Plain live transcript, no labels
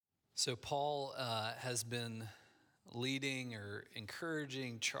So Paul has been leading or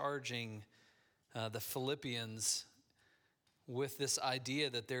encouraging, charging the Philippians with this idea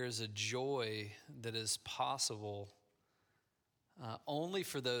that there is a joy that is possible only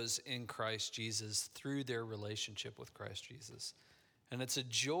for those in Christ Jesus through their relationship with Christ Jesus. And it's a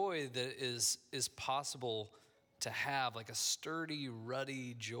joy that is possible to have, like a sturdy,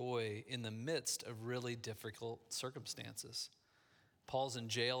 ruddy joy in the midst of really difficult circumstances. Paul's in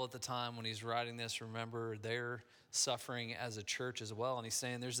jail at the time when he's writing this. Remember, they're suffering as a church as well. And he's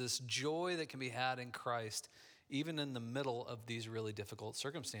saying there's this joy that can be had in Christ, even in the middle of these really difficult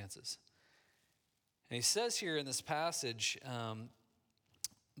circumstances. And he says here in this passage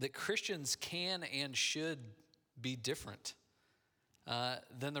that Christians can and should be different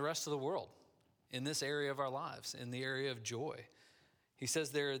than the rest of the world in this area of our lives, in the area of joy. He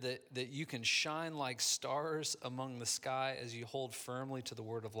says there that you can shine like stars among the sky as you hold firmly to the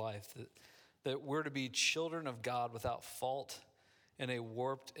word of life, that we're to be children of God without fault in a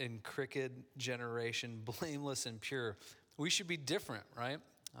warped and crooked generation, blameless and pure. We should be different, right?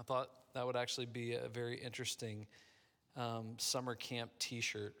 I thought that would actually be a very interesting summer camp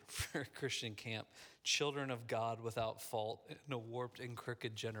t-shirt for a Christian camp. Children of God without fault in a warped and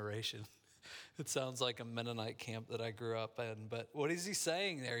crooked generation. It sounds like a Mennonite camp that I grew up in, but what is he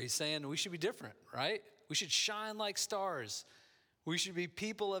saying there? He's saying we should be different, right? We should shine like stars. We should be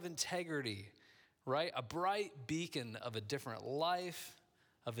people of integrity, right? A bright beacon of a different life,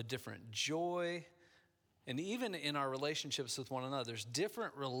 of a different joy. And even in our relationships with one another, there's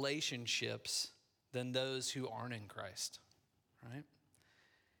different relationships than those who aren't in Christ, right?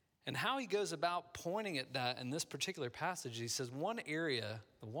 And how he goes about pointing at that in this particular passage, he says the one area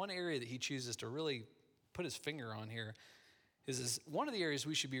that he chooses to really put his finger on here is one of the areas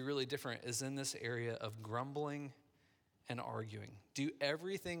we should be really different is in this area of grumbling and arguing. Do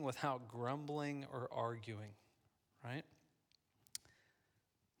everything without grumbling or arguing, right?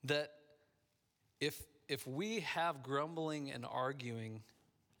 That if we have grumbling and arguing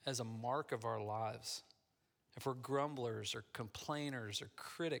as a mark of our lives, if we're grumblers or complainers or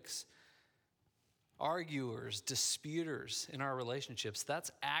critics, arguers, disputers in our relationships, that's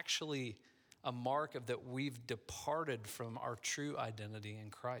actually a mark of that we've departed from our true identity in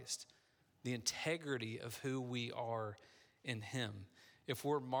Christ, the integrity of who we are in him. If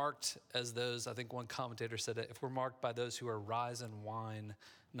we're marked as those, I think one commentator said it, if we're marked by those who are rise and whine,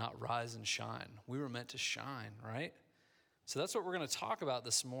 not rise and shine. We were meant to shine, right? So that's what we're going to talk about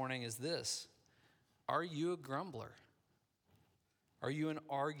this morning is this. Are you a grumbler? Are you an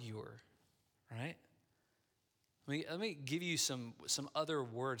arguer, right? Let me give you some other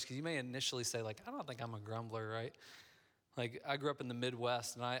words, because you may initially say, like, I don't think I'm a grumbler, right? Like, I grew up in the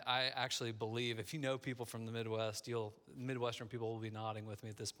Midwest, and I actually believe, if you know people from the Midwest, Midwestern people will be nodding with me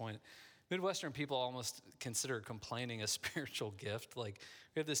at this point. Midwestern people almost consider complaining a spiritual gift. Like,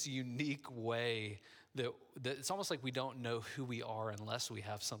 we have this unique way that it's almost like we don't know who we are unless we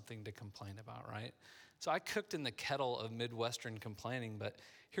have something to complain about, right? So I cooked in the kettle of Midwestern complaining, but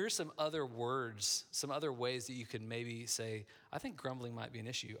here's some other words, some other ways that you could maybe say, I think grumbling might be an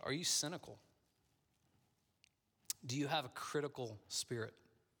issue. Are you cynical? Do you have a critical spirit,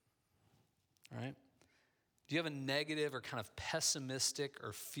 right? Do you have a negative or kind of pessimistic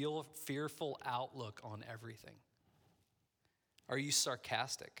or fearful outlook on everything? Are you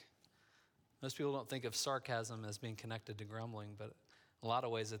sarcastic? Most people don't think of sarcasm as being connected to grumbling, but in a lot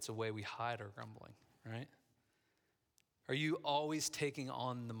of ways it's a way we hide our grumbling, right? Are you always taking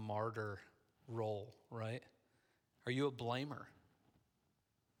on the martyr role, right? Are you a blamer?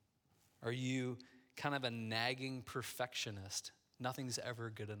 Are you kind of a nagging perfectionist? Nothing's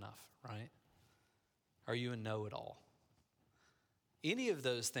ever good enough, right? Are you a know-it-all? Any of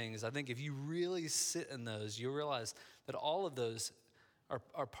those things, I think if you really sit in those, you'll realize that all of those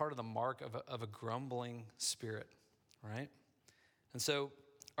are part of the mark of a grumbling spirit, right? And so,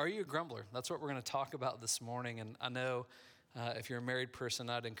 are you a grumbler? That's what we're going to talk about this morning. And I know if you're a married person,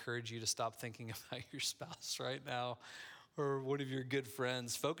 I'd encourage you to stop thinking about your spouse right now or one of your good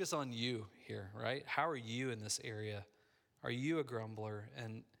friends. Focus on you here, right? How are you in this area? Are you a grumbler?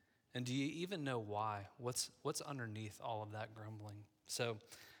 And do you even know why? What's underneath all of that grumbling? So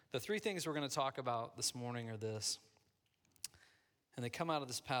the three things we're going to talk about this morning are this, and they come out of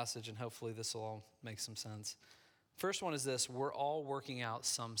this passage, and hopefully this will all make some sense. First one is this: we're all working out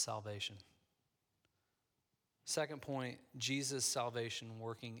some salvation. Second point, Jesus' salvation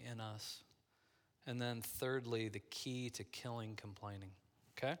working in us. And then thirdly, the key to killing complaining,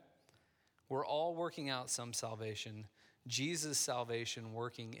 okay? We're all working out some salvation. Jesus' salvation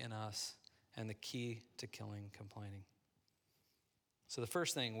working in us, and the key to killing complaining. So the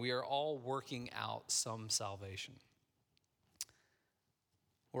first thing, we are all working out some salvation.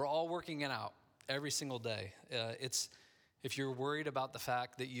 We're all working it out every single day. If you're worried about the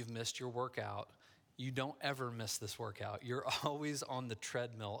fact that you've missed your workout, you don't ever miss this workout. You're always on the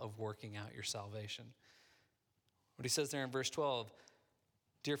treadmill of working out your salvation. What he says there in verse 12,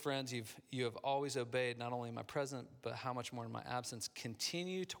 dear friends, you have always obeyed not only in my present, but how much more in my absence.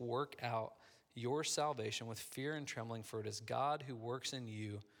 Continue to work out your salvation with fear and trembling, for it is God who works in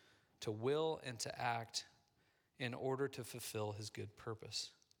you to will and to act in order to fulfill his good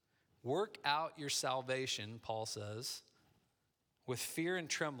purpose. Work out your salvation, Paul says, with fear and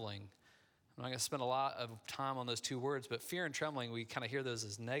trembling. I'm not going to spend a lot of time on those two words, but fear and trembling, we kind of hear those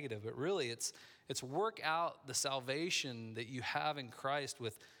as negative, but really it's work out the salvation that you have in Christ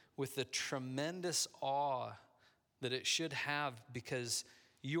with the tremendous awe that it should have, because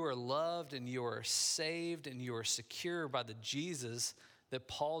you are loved and you are saved and you are secure by the Jesus that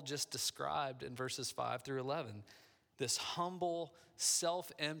Paul just described in verses 5 through 11. This humble,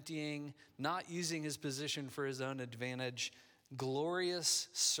 self-emptying, not using his position for his own advantage, glorious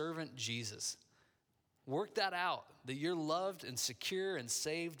servant Jesus. Work that out, that you're loved and secure and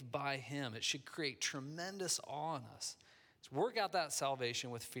saved by him. It should create tremendous awe in us. So work out that salvation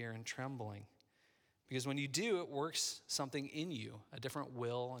with fear and trembling. Because when you do, it works something in you, a different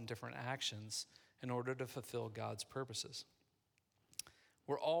will and different actions in order to fulfill God's purposes.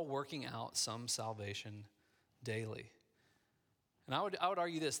 We're all working out some salvation daily. And I would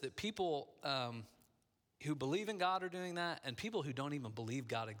argue this, that people who believe in God are doing that, and people who don't even believe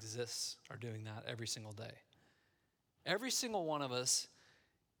God exists are doing that every single day. Every single one of us,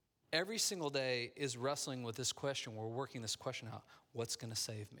 every single day is wrestling with this question. We're working this question out. What's going to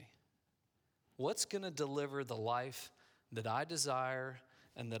save me? What's going to deliver the life that I desire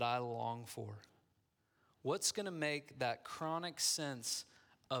and that I long for? What's going to make that chronic sense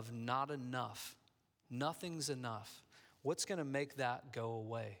of not enough, nothing's enough? What's going to make that go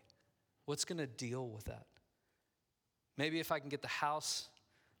away? What's going to deal with that? Maybe if I can get the house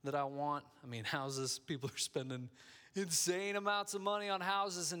that I want. I mean, houses, people are spending insane amounts of money on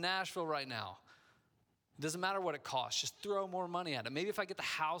houses in Nashville right now. It doesn't matter what it costs. Just throw more money at it. Maybe if I get the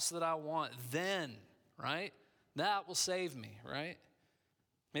house that I want, then, right? That will save me, right?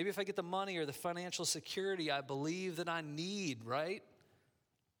 Maybe if I get the money or the financial security I believe that I need, right?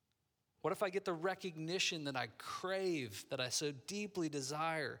 What if I get the recognition that I crave, that I so deeply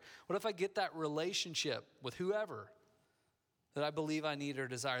desire? What if I get that relationship with whoever that I believe I need or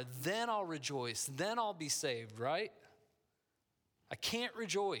desire? Then I'll rejoice. Then I'll be saved, right? I can't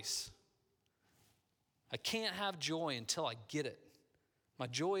rejoice. I can't have joy until I get it. My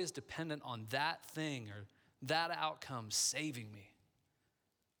joy is dependent on that thing or that outcome saving me.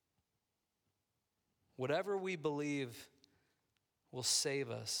 Whatever we believe will save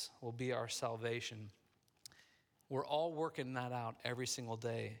us, will be our salvation. We're all working that out every single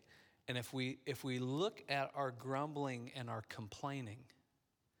day. And if we look at our grumbling and our complaining,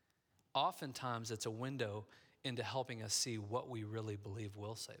 oftentimes it's a window into helping us see what we really believe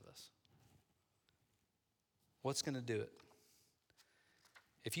will save us. What's going to do it?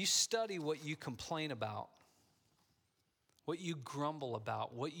 If you study what you complain about, what you grumble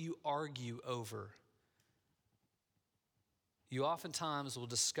about, what you argue over, you oftentimes will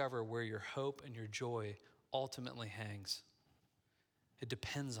discover where your hope and your joy ultimately hangs. It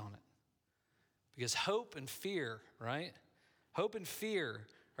depends on it. Because hope and fear, right? Hope and fear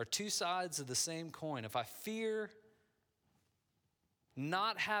are two sides of the same coin. If I fear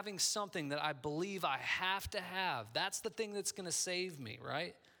not having something that I believe I have to have, that's the thing that's going to save me,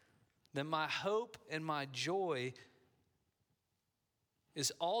 right? Then my hope and my joy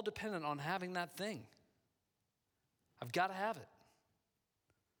is all dependent on having that thing. I've got to have it.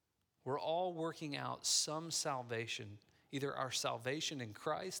 We're all working out some salvation, either our salvation in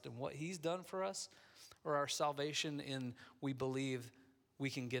Christ and what he's done for us, or our salvation in we believe we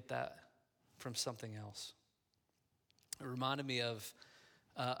can get that from something else. It reminded me of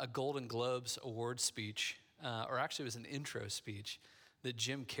a Golden Globes award speech, or actually it was an intro speech that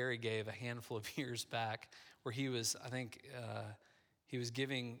Jim Carrey gave a handful of years back, where he was, I think, he was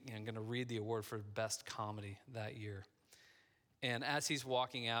giving, going to read the award for best comedy that year. And as he's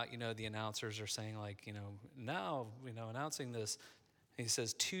walking out, the announcers are saying now, announcing this. He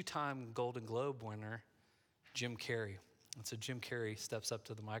says, 2-time Golden Globe winner, Jim Carrey. And so Jim Carrey steps up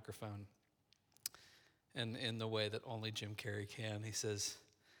to the microphone. And in the way that only Jim Carrey can, he says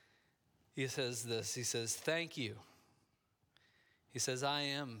this, he says, thank you. He says, I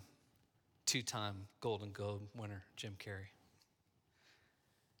am 2-time Golden Globe winner, Jim Carrey.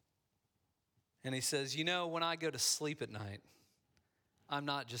 And he says, when I go to sleep at night, I'm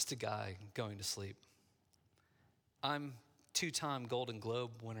not just a guy going to sleep. I'm two-time Golden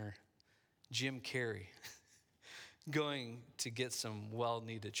Globe winner Jim Carrey going to get some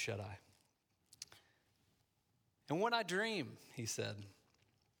well-needed shut-eye. And when I dream, he said,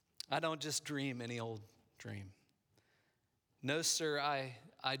 I don't just dream any old dream. No, sir,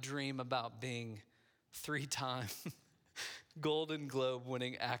 I dream about being three-time Golden Globe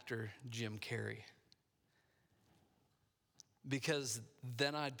winning actor Jim Carrey. Because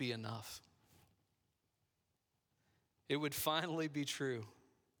then I'd be enough. It would finally be true.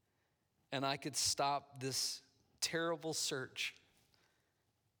 And I could stop this terrible search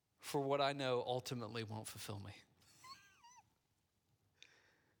for what I know ultimately won't fulfill me.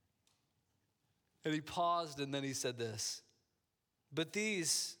 And he paused and then he said this, but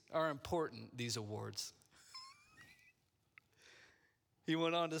these are important, these awards. He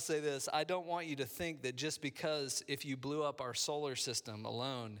went on to say this, I don't want you to think that just because if you blew up our solar system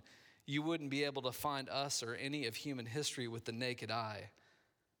alone, you wouldn't be able to find us or any of human history with the naked eye.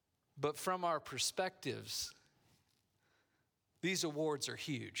 But from our perspectives, these awards are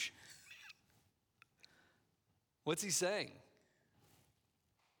huge. What's he saying?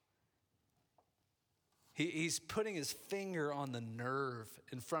 He's putting his finger on the nerve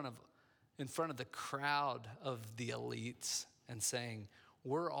in front of the crowd of the elites and saying,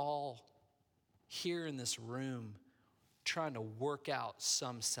 we're all here in this room trying to work out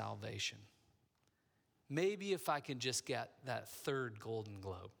some salvation. Maybe if I can just get that third Golden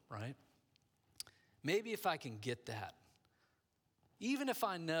Globe, right? Maybe if I can get that. Even if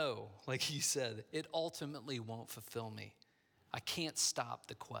I know, like he said, it ultimately won't fulfill me. I can't stop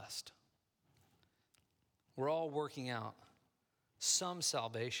the quest. We're all working out some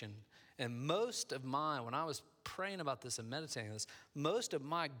salvation. And most of when I was praying about this and meditating on this, most of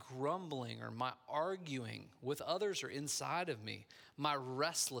my grumbling or my arguing with others or inside of me, my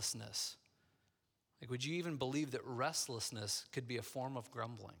restlessness. Like, would you even believe that restlessness could be a form of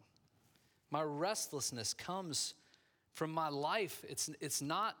grumbling? My restlessness comes from my life. It's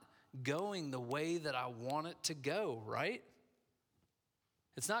not going the way that I want it to go, right?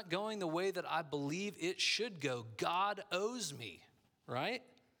 It's not going the way that I believe it should go. God owes me, right?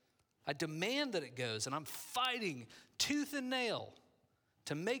 I demand that it goes, and I'm fighting tooth and nail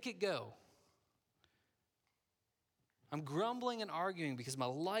to make it go. I'm grumbling and arguing because my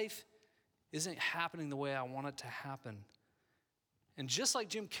life isn't happening the way I want it to happen. And just like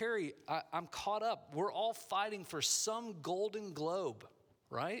Jim Carrey, I'm caught up. We're all fighting for some Golden Globe,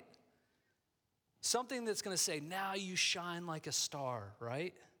 right? Something that's going to say, now you shine like a star,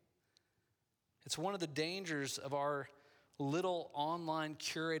 right? It's one of the dangers of our little online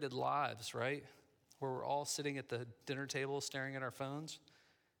curated lives, right? Where we're all sitting at the dinner table staring at our phones,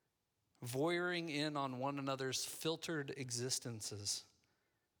 voyeuring in on one another's filtered existences,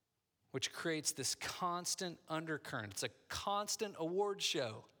 which creates this constant undercurrent. It's a constant award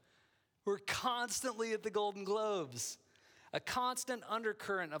show. We're constantly at the Golden Globes. A constant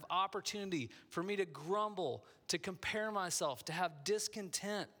undercurrent of opportunity for me to grumble, to compare myself, to have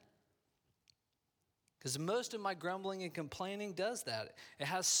discontent. Because most of my grumbling and complaining does that. It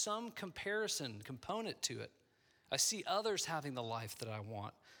has some comparison component to it. I see others having the life that I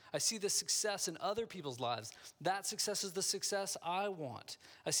want. I see the success in other people's lives. That success is the success I want.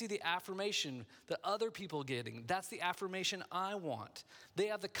 I see the affirmation that other people are getting. That's the affirmation I want. They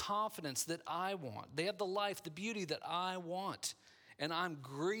have the confidence that I want. They have the life, the beauty that I want. And I'm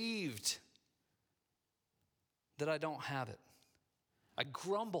grieved that I don't have it. I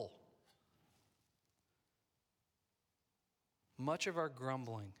grumble. Much of our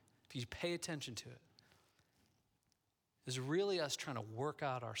grumbling, if you pay attention to it, is really us trying to work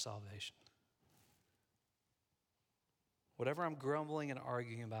out our salvation. Whatever I'm grumbling and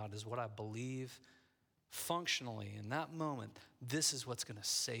arguing about is what I believe functionally in that moment, this is what's going to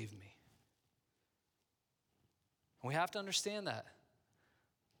save me. And we have to understand that.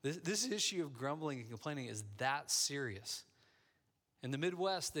 This issue of grumbling and complaining is that serious. In the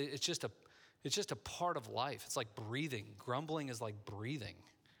Midwest, it's just a part of life. It's like breathing. Grumbling is like breathing,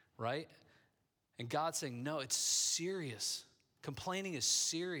 right? And God's saying, no, it's serious. Complaining is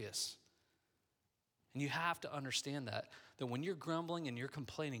serious. And you have to understand that when you're grumbling and you're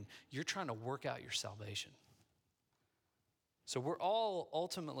complaining, you're trying to work out your salvation. So we're all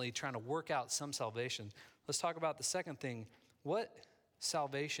ultimately trying to work out some salvation. Let's talk about the second thing. What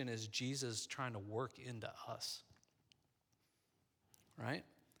salvation is Jesus trying to work into us? Right?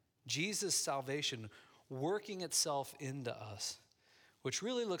 Jesus' salvation working itself into us, which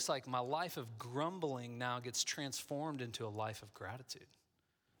really looks like my life of grumbling now gets transformed into a life of gratitude.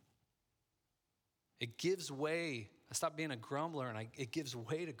 It gives way. I stop being a grumbler and it gives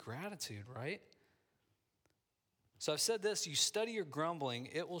way to gratitude, right? So I've said this, you study your grumbling,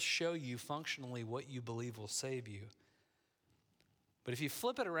 it will show you functionally what you believe will save you. But if you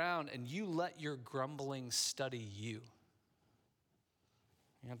flip it around and you let your grumbling study you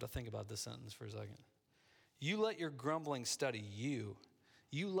have to think about this sentence for a second. You let your grumbling study you.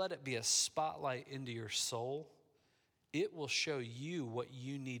 You let it be a spotlight into your soul. It will show you what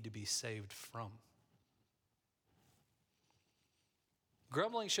you need to be saved from.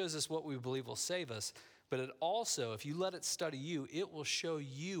 Grumbling shows us what we believe will save us, but it also, if you let it study you, it will show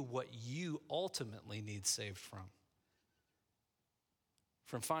you what you ultimately need saved from.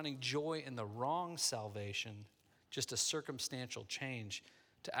 From finding joy in the wrong salvation, just a circumstantial change,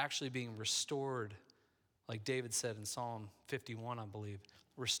 to actually being restored, like David said in Psalm 51, I believe,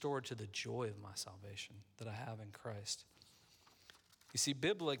 restored to the joy of my salvation that I have in Christ. You see,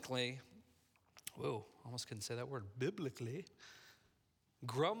 biblically, almost couldn't say that word, biblically,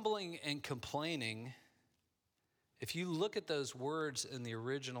 grumbling and complaining, if you look at those words in the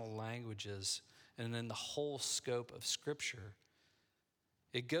original languages and in the whole scope of Scripture,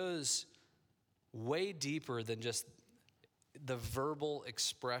 it goes way deeper than just the verbal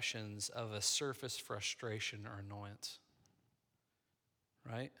expressions of a surface frustration or annoyance,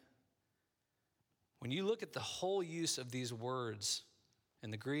 right? When you look at the whole use of these words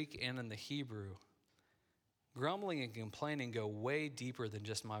in the Greek and in the Hebrew, grumbling and complaining go way deeper than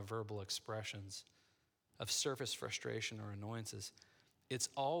just my verbal expressions of surface frustration or annoyances. It's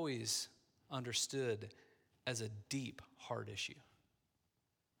always understood as a deep heart issue,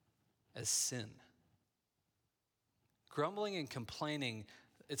 as sin. Grumbling and complaining,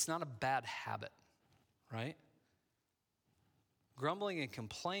 it's not a bad habit, right? Grumbling and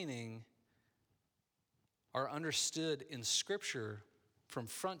complaining are understood in Scripture from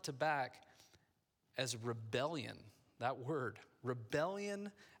front to back as rebellion. That word,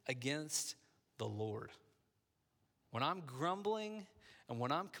 rebellion against the Lord. When I'm grumbling and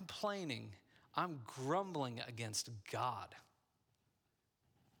when I'm complaining, I'm grumbling against God,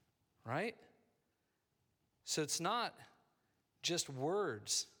 right? So it's not just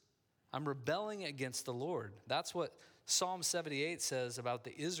words. I'm rebelling against the Lord. That's what Psalm 78 says about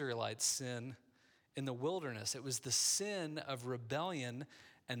the Israelites' sin in the wilderness. It was the sin of rebellion,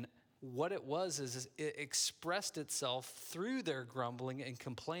 and what it was is it expressed itself through their grumbling and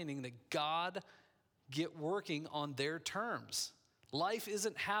complaining that God get working on their terms. Life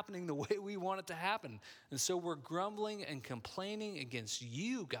isn't happening the way we want it to happen. And so we're grumbling and complaining against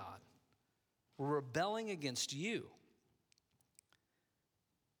you, God. We're rebelling against you.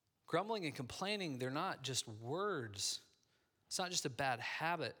 Grumbling and complaining, they're not just words. It's not just a bad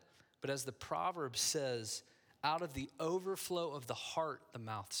habit, but as the proverb says, out of the overflow of the heart, the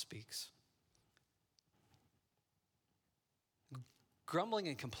mouth speaks. Grumbling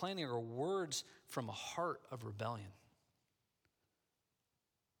and complaining are words from a heart of rebellion.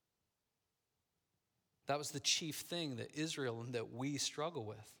 That was the chief thing that Israel and that we struggle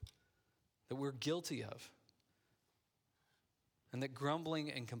with, that we're guilty of, and that grumbling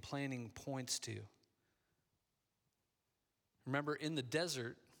and complaining points to. Remember, in the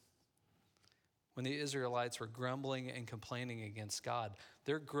desert, when the Israelites were grumbling and complaining against God,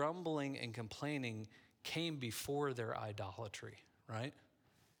 their grumbling and complaining came before their idolatry, right?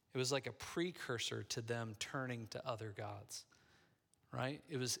 It was like a precursor to them turning to other gods, right?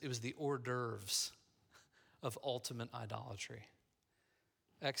 It was the hors d'oeuvres of ultimate idolatry.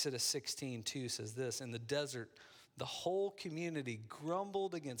 Exodus 16:2 says this, in the desert, the whole community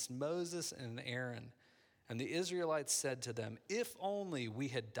grumbled against Moses and Aaron. And the Israelites said to them, if only we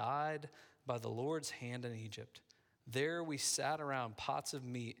had died by the Lord's hand in Egypt. There we sat around pots of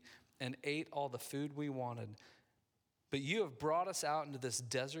meat and ate all the food we wanted. But you have brought us out into this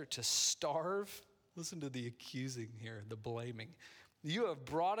desert to starve. Listen to the accusing here, the blaming. You have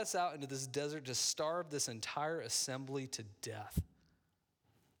brought us out into this desert to starve this entire assembly to death.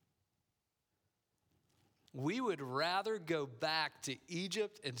 We would rather go back to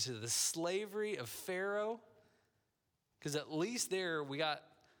Egypt and to the slavery of Pharaoh, because at least there we got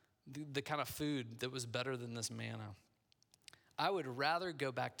the kind of food that was better than this manna. I would rather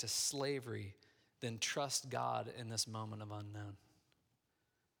go back to slavery than trust God in this moment of unknown.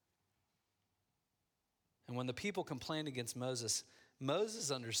 And when the people complained against Moses, Moses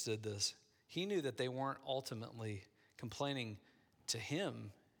understood this. He knew that they weren't ultimately complaining to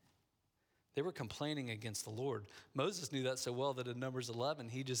him. They were complaining against the Lord. Moses knew that so well that in Numbers 11,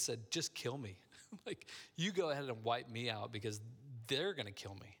 he just said, just kill me. Like, you go ahead and wipe me out because they're going to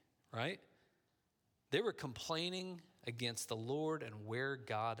kill me, right? They were complaining against the Lord and where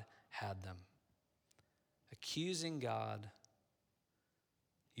God had them. accusing God,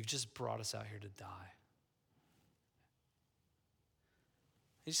 you've just brought us out here to die.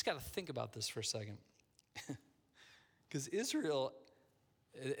 You just got to think about this for a second. Because Israel,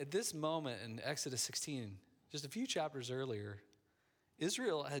 at this moment in Exodus 16, just a few chapters earlier,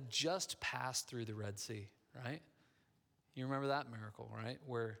 Israel had just passed through the Red Sea, right? You remember that miracle, right?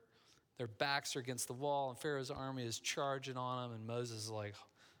 Where their backs are against the wall and Pharaoh's army is charging on them, and Moses is like,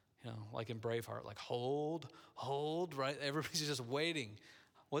 like in Braveheart, like hold, right? Everybody's just waiting.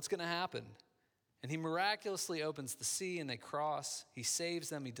 What's going to happen? And he miraculously opens the sea and they cross. He saves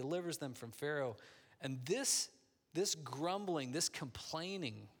them. He delivers them from Pharaoh. And this grumbling, this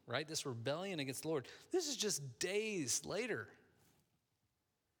complaining, right? This rebellion against the Lord, this is just days later.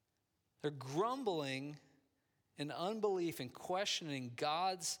 They're grumbling in unbelief and questioning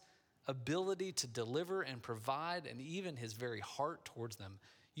God's ability to deliver and provide, and even his very heart towards them.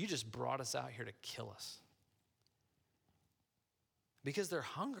 You just brought us out here to kill us. Because they're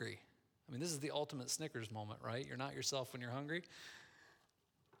hungry. I mean, this is the ultimate Snickers moment, right? You're not yourself when you're hungry.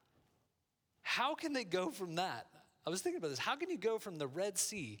 How can they go from that? I was thinking about this. How can you go from the Red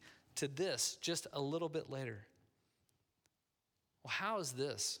Sea to this just a little bit later? Well, how is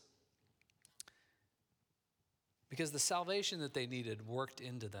this? Because the salvation that they needed worked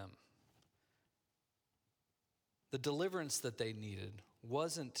into them. The deliverance that they needed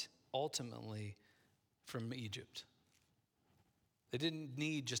wasn't ultimately from Egypt. They didn't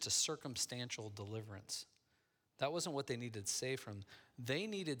need just a circumstantial deliverance. That wasn't what they needed saved from. They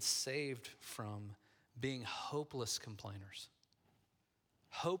needed saved from being hopeless complainers,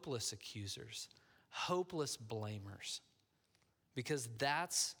 hopeless accusers, hopeless blamers. Because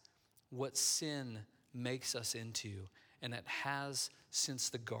that's what sin makes us into, and it has since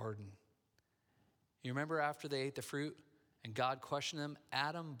the garden. You remember after they ate the fruit and God questioned them,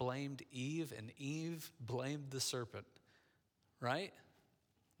 Adam blamed Eve and Eve blamed the serpent, right?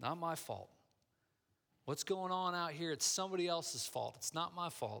 Not my fault. What's going on out here? It's somebody else's fault. It's not my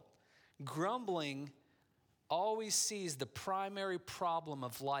fault. Grumbling always sees the primary problem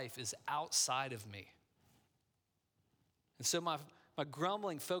of life is outside of me. And so my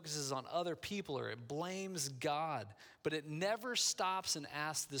grumbling focuses on other people, or it blames God, but it never stops and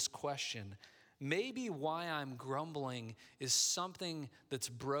asks this question. Maybe why I'm grumbling is something that's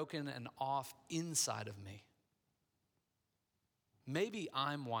broken and off inside of me. Maybe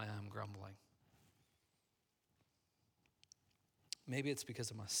I'm why I'm grumbling. Maybe it's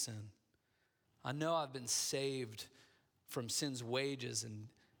because of my sin. I know I've been saved from sin's wages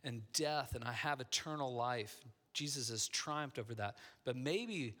and death, and I have eternal life. Jesus has triumphed over that. But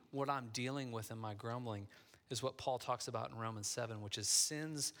maybe what I'm dealing with in my grumbling is what Paul talks about in Romans 7, which is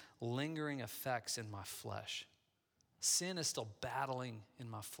sin's lingering effects in my flesh. Sin is still battling in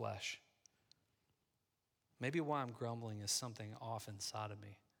my flesh. Maybe why I'm grumbling is something off inside of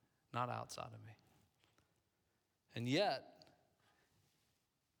me, not outside of me. And yet,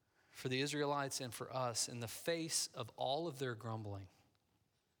 for the Israelites and for us, in the face of all of their grumbling,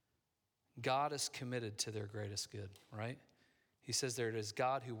 God is committed to their greatest good, right? He says there it is,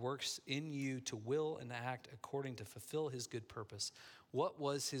 God who works in you to will and act according to fulfill his good purpose. What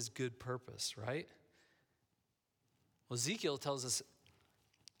was his good purpose, right? Well, Ezekiel tells us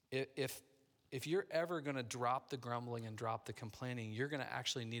if you're ever going to drop the grumbling and drop the complaining, you're going to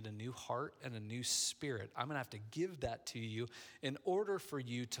actually need a new heart and a new spirit. I'm going to have to give that to you in order for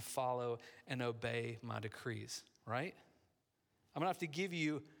you to follow and obey my decrees, right? I'm going to have to give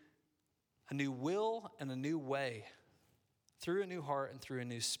you a new will and a new way through a new heart and through a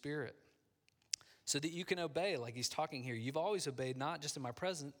new spirit so that you can obey like he's talking here. You've always obeyed, not just in my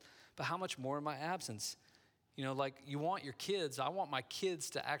presence, but how much more in my absence. You know, like you want your kids, I want my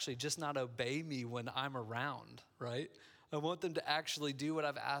kids to actually just not obey me when I'm around, right? I want them to actually do what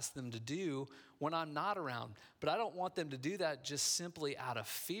I've asked them to do when I'm not around. But I don't want them to do that just simply out of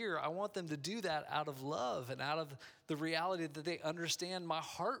fear. I want them to do that out of love and out of the reality that they understand my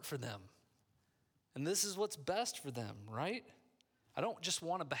heart for them. And this is what's best for them, right? I don't just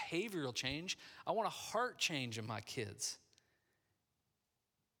want a behavioral change. I want a heart change in my kids.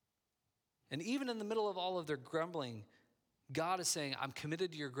 And even in the middle of all of their grumbling, God is saying, I'm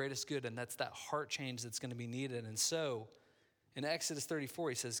committed to your greatest good, and that's that heart change that's going to be needed. And so in Exodus 34,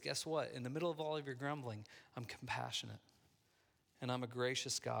 he says, guess what? In the middle of all of your grumbling, I'm compassionate, and I'm a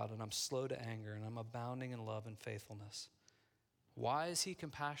gracious God, and I'm slow to anger, and I'm abounding in love and faithfulness. Why is he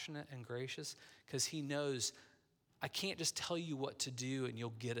compassionate and gracious? Because he knows I can't just tell you what to do and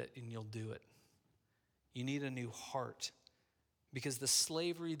you'll get it and you'll do it. You need a new heart because the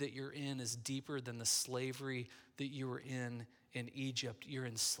slavery that you're in is deeper than the slavery that you were in Egypt. You're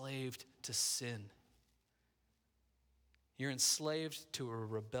enslaved to sin. You're enslaved to a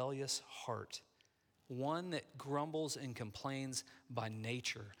rebellious heart, one that grumbles and complains by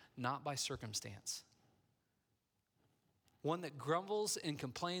nature, not by circumstance. One that grumbles and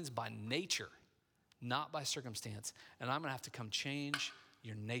complains by nature, not by circumstance. And I'm going to have to come change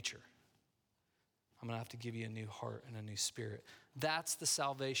your nature. I'm going to have to give you a new heart and a new spirit. That's the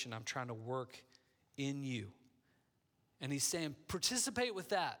salvation I'm trying to work in you. And he's saying, participate with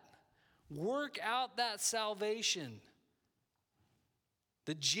that. Work out that salvation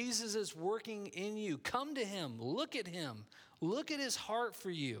that Jesus is working in you. Come to him. Look at him. Look at his heart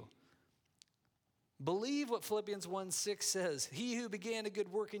for you. Believe what Philippians 1:6 says. He who began a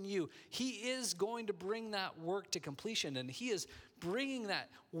good work in you, he is going to bring that work to completion. And he is bringing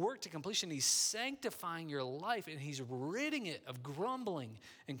that work to completion. He's sanctifying your life, and he's ridding it of grumbling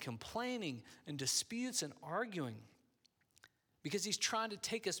and complaining and disputes and arguing. Because he's trying to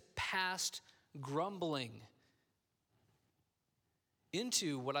take us past grumbling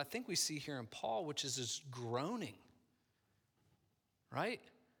into what I think we see here in Paul, which is this groaning, right?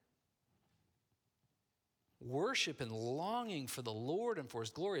 Worship and longing for the Lord and for his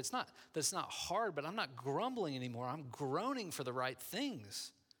glory. It's not that it's not hard, but I'm not grumbling anymore. I'm groaning for the right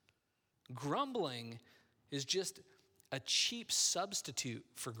things. Grumbling is just a cheap substitute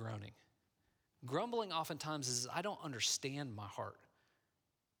for groaning. Grumbling oftentimes is I don't understand my heart.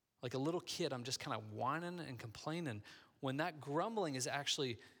 Like a little kid, I'm just kind of whining and complaining, when that grumbling is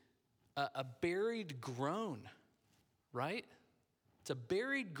actually a buried groan, right? It's a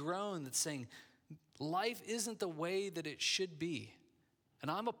buried groan that's saying, life isn't the way that it should be.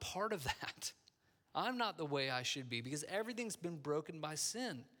 And I'm a part of that. I'm not the way I should be because everything's been broken by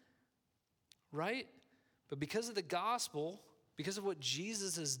sin, right? But because of the gospel, because of what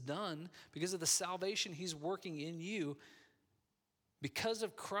Jesus has done, because of the salvation he's working in you, because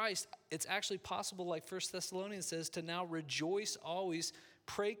of Christ, it's actually possible, like 1 Thessalonians says, to now rejoice always,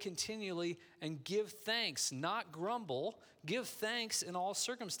 pray continually, and give thanks, not grumble. Give thanks in all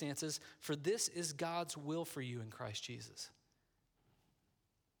circumstances, for this is God's will for you in Christ Jesus.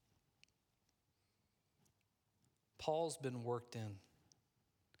 Paul's been worked in.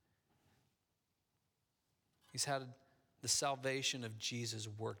 He's had the salvation of Jesus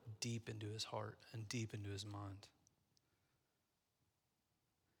worked deep into his heart and deep into his mind.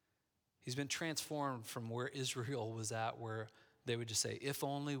 He's been transformed from where Israel was at, where they would just say, if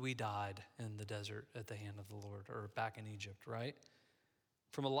only we died in the desert at the hand of the Lord, or back in Egypt, right?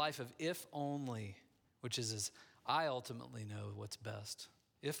 From a life of if only, which is as I ultimately know what's best.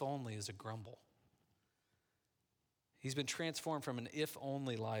 If only is a grumble. He's been transformed from an if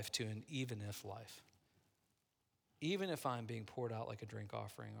only life to an even if life. Even if I'm being poured out like a drink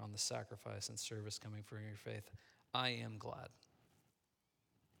offering on the sacrifice and service coming from your faith, I am glad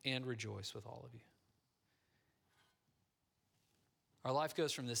and rejoice with all of you. Our life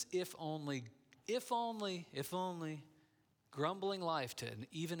goes from this if only, grumbling life to an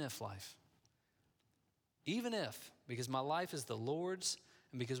even if life. Even if, because my life is the Lord's,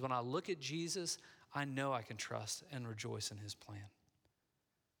 and because when I look at Jesus, I know I can trust and rejoice in his plan.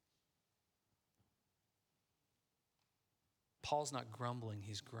 Paul's not grumbling,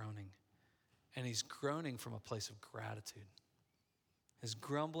 he's groaning. And he's groaning from a place of gratitude. His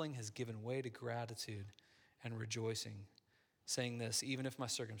grumbling has given way to gratitude and rejoicing, saying this, even if my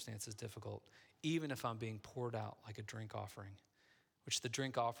circumstance is difficult, even if I'm being poured out like a drink offering, which the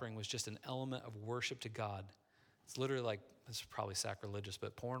drink offering was just an element of worship to God. It's literally like, this is probably sacrilegious,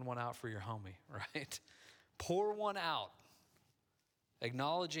 but pouring one out for your homie, right? Pour one out,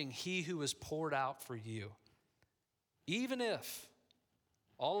 acknowledging he who was poured out for you. Even if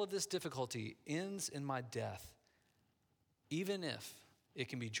all of this difficulty ends in my death, even if it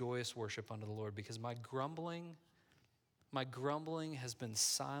can be joyous worship unto the Lord, because my grumbling has been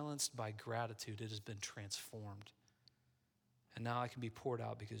silenced by gratitude. It has been transformed. And now I can be poured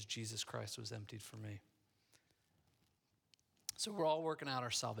out because Jesus Christ was emptied for me. So we're all working out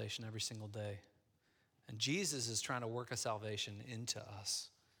our salvation every single day. And Jesus is trying to work a salvation into us.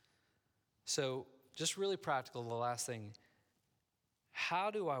 So just really practical, the last thing.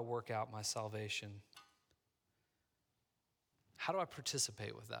 How do I work out my salvation? How do I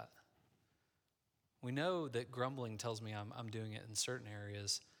participate with that? We know that grumbling tells me I'm doing it in certain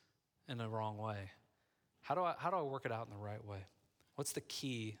areas in the wrong way. How do I work it out in the right way? What's the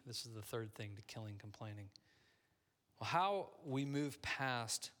key? This is the third thing to killing complaining. Well, how we move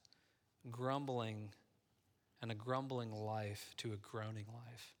past grumbling and a grumbling life to a groaning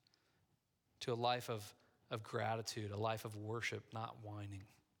life, to a life of gratitude, a life of worship, not whining,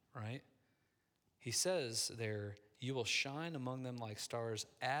 right? He says there, you will shine among them like stars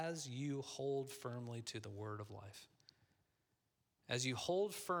as you hold firmly to the word of life. as you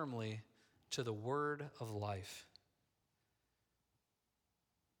hold firmly to the word of life.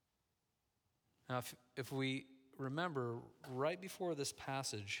 Now, if we remember, right before this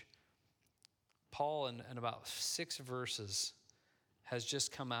passage, Paul, in about 6 verses, has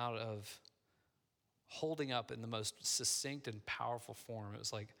just come out of holding up in the most succinct and powerful form. It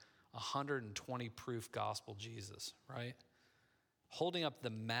was like 120 proof gospel Jesus, right? Holding up the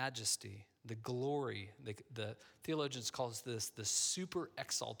majesty, the glory, the theologians calls this the super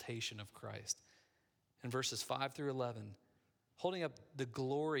exaltation of Christ. In verses 5 through 11, holding up the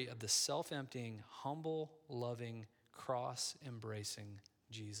glory of the self-emptying, humble, loving, cross-embracing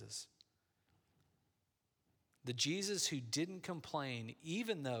Jesus. The Jesus who didn't complain,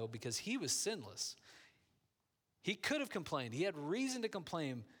 even though, because he was sinless, he could have complained. He had reason to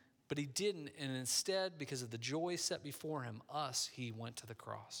complain, but he didn't. And instead, because of the joy set before him, he went to the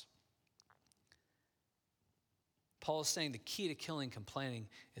cross. Paul is saying the key to killing complaining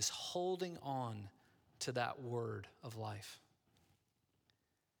is holding on to that word of life.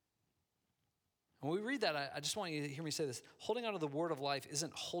 When we read that, I just want you to hear me say this. Holding on to the word of life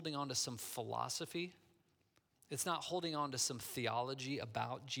isn't holding on to some philosophy. It's not holding on to some theology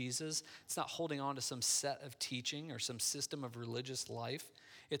about Jesus. It's not holding on to some set of teaching or some system of religious life.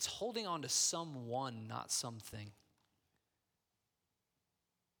 It's holding on to someone, not something.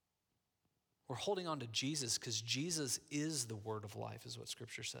 We're holding on to Jesus because Jesus is the word of life, is what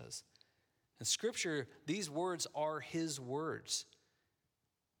Scripture says. In Scripture, these words are his words.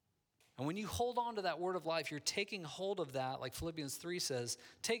 And when you hold on to that word of life, you're taking hold of that, like Philippians 3 says,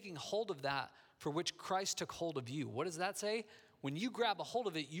 taking hold of that for which Christ took hold of you. What does that say? When you grab a hold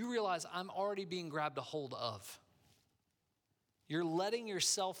of it, you realize I'm already being grabbed a hold of. You're letting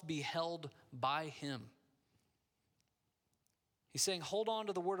yourself be held by him. He's saying, hold on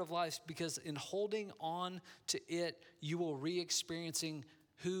to the word of life because in holding on to it, you will re-experiencing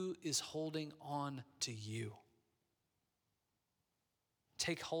who is holding on to you.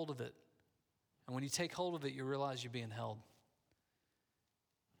 Take hold of it. And when you take hold of it, you realize you're being held.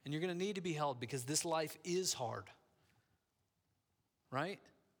 And you're going to need to be held because this life is hard. Right?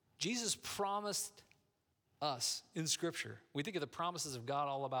 Jesus promised us in Scripture. We think of the promises of God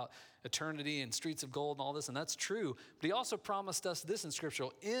all about eternity and streets of gold and all this, and that's true. But he also promised us this in Scripture.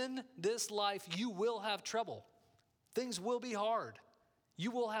 In this life, you will have trouble. Things will be hard. You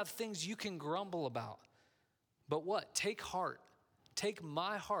will have things you can grumble about. But what? Take heart. Take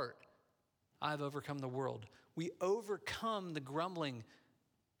my heart. I've overcome the world. We overcome the grumbling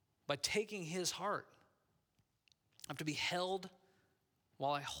by taking his heart. I have to be held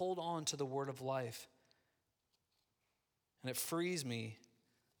while I hold on to the word of life. And it frees me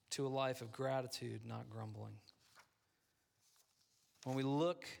to a life of gratitude, not grumbling. When we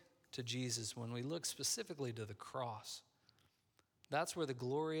look to Jesus, when we look specifically to the cross, that's where the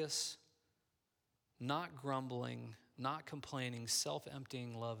glorious, not grumbling, not complaining,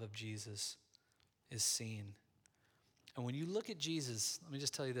 self-emptying love of Jesus is seen. And when you look at Jesus, let me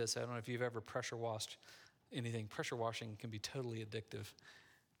just tell you this. I don't know if you've ever pressure washed anything. Pressure washing can be totally addictive.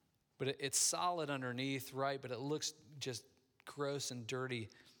 But it's solid underneath, right? But it looks just gross and dirty.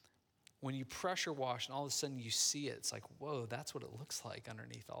 When you pressure wash and all of a sudden you see it, it's like, whoa, that's what it looks like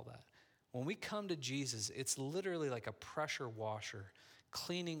underneath all that. When we come to Jesus, it's literally like a pressure washer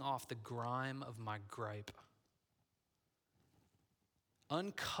cleaning off the grime of my gripe.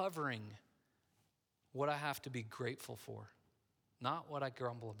 Uncovering what I have to be grateful for, not what I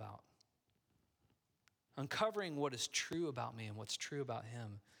grumble about. Uncovering what is true about me and what's true about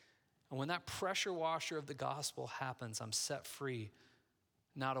him. And when that pressure washer of the gospel happens, I'm set free,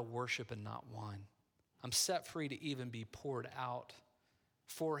 not to worship and not wine. I'm set free to even be poured out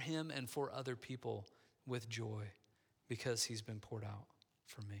for him and for other people with joy because he's been poured out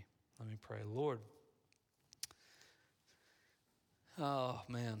for me. Let me pray. Lord, oh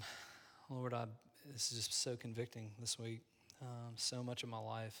man, Lord, this is just so convicting this week. So much of my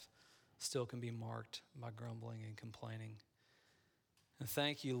life still can be marked by grumbling and complaining. And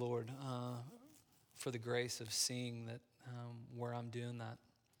thank you, Lord, for the grace of seeing that where I'm doing that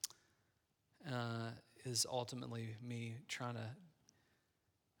is ultimately me trying to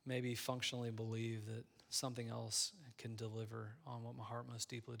maybe functionally believe that something else can deliver on what my heart most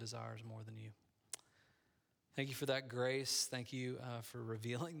deeply desires more than you. Thank you for that grace. Thank you for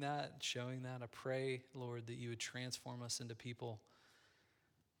revealing that, showing that. I pray, Lord, that you would transform us into people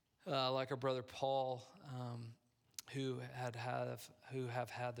like our brother Paul, who have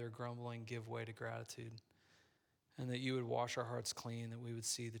had their grumbling give way to gratitude, and that you would wash our hearts clean, that we would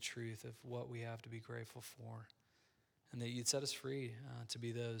see the truth of what we have to be grateful for, and that you'd set us free to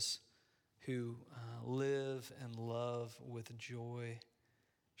be those who live and love with joy,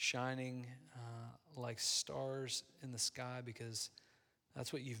 shining like stars in the sky, because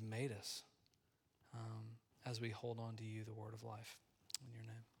that's what you've made us as we hold on to you, the word of life. In your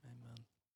name.